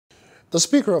The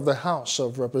Speaker of the House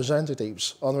of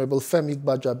Representatives, Honorable Femi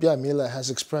Gbajabiamila, has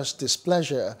expressed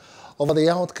displeasure over the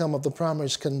outcome of the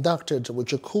primaries conducted,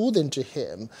 which, according to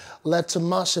him, led to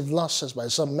massive losses by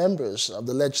some members of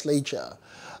the legislature.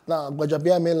 Now,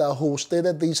 Gbajabiamila, who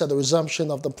stated this at the resumption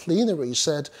of the plenary,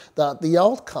 said that the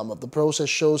outcome of the process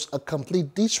shows a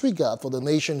complete disregard for the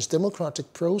nation's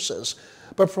democratic process,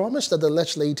 but promised that the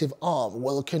legislative arm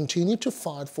will continue to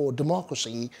fight for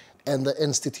democracy and the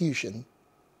institution.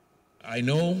 I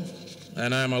know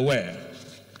and I am aware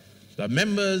that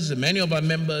many of our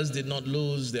members did not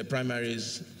lose their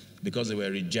primaries because they were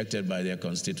rejected by their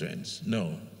constituents.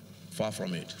 No, far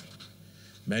from it.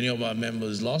 Many of our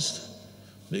members lost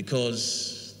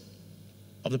because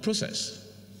of the process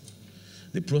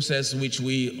which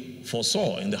we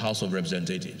foresaw in the House of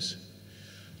Representatives.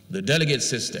 The delegate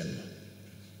system,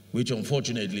 which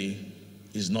unfortunately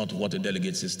is not what a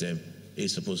delegate system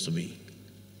is supposed to be.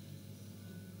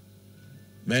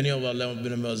 Many of our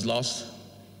members lost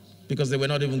because they were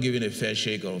not even given a fair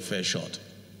shake or a fair shot.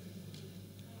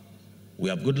 We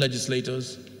have good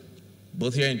legislators,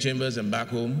 both here in chambers and back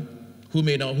home,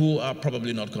 who are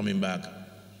probably not coming back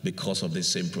because of this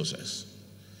same process.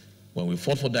 When we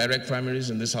fought for direct primaries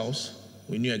in this House,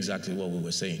 we knew exactly what we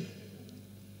were saying.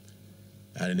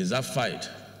 And it is that fight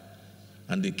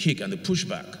and the kick and the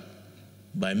pushback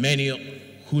by many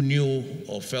who knew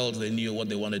or felt they knew what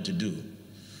they wanted to do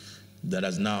that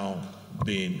has now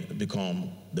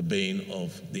become the bane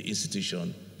of the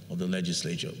institution of the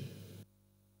legislature.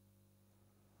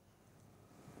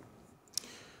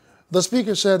 The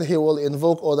Speaker said he will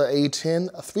invoke Order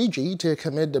 18-3G to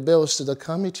commit the bills to the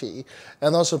committee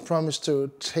and also promised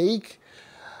to take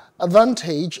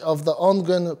advantage of the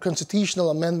ongoing constitutional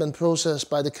amendment process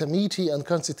by the Committee on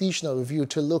Constitutional Review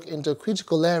to look into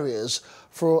critical areas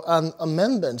for an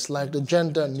amendment like the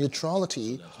Gender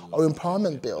Neutrality or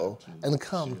Empowerment Bill and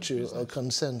come to a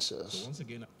consensus. Once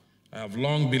again, I have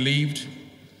long believed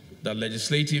that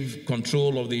legislative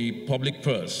control of the public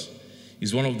purse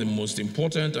is one of the most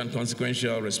important and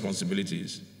consequential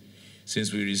responsibilities.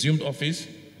 Since we resumed office,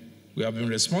 we have been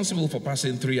responsible for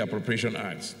passing 3 appropriation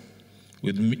acts,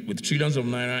 with trillions of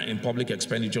naira in public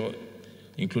expenditure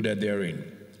included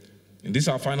therein. In this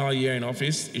our final year in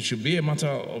office, it should be a matter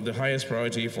of the highest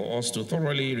priority for us to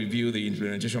thoroughly review the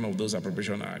implementation of those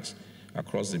appropriation acts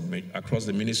across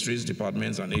the ministries,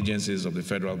 departments, and agencies of the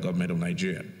federal government of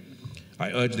Nigeria.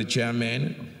 I urge the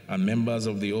chairman and members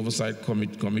of the oversight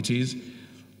committees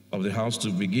of the House to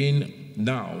begin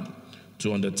now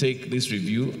to undertake this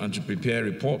review and to prepare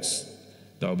reports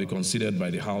that will be considered by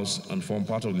the House and form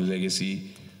part of the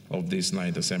legacy of this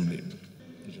 9th Assembly.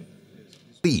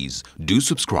 Please do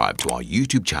subscribe to our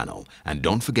YouTube channel and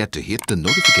don't forget to hit the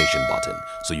notification button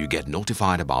so you get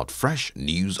notified about fresh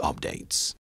news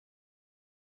updates.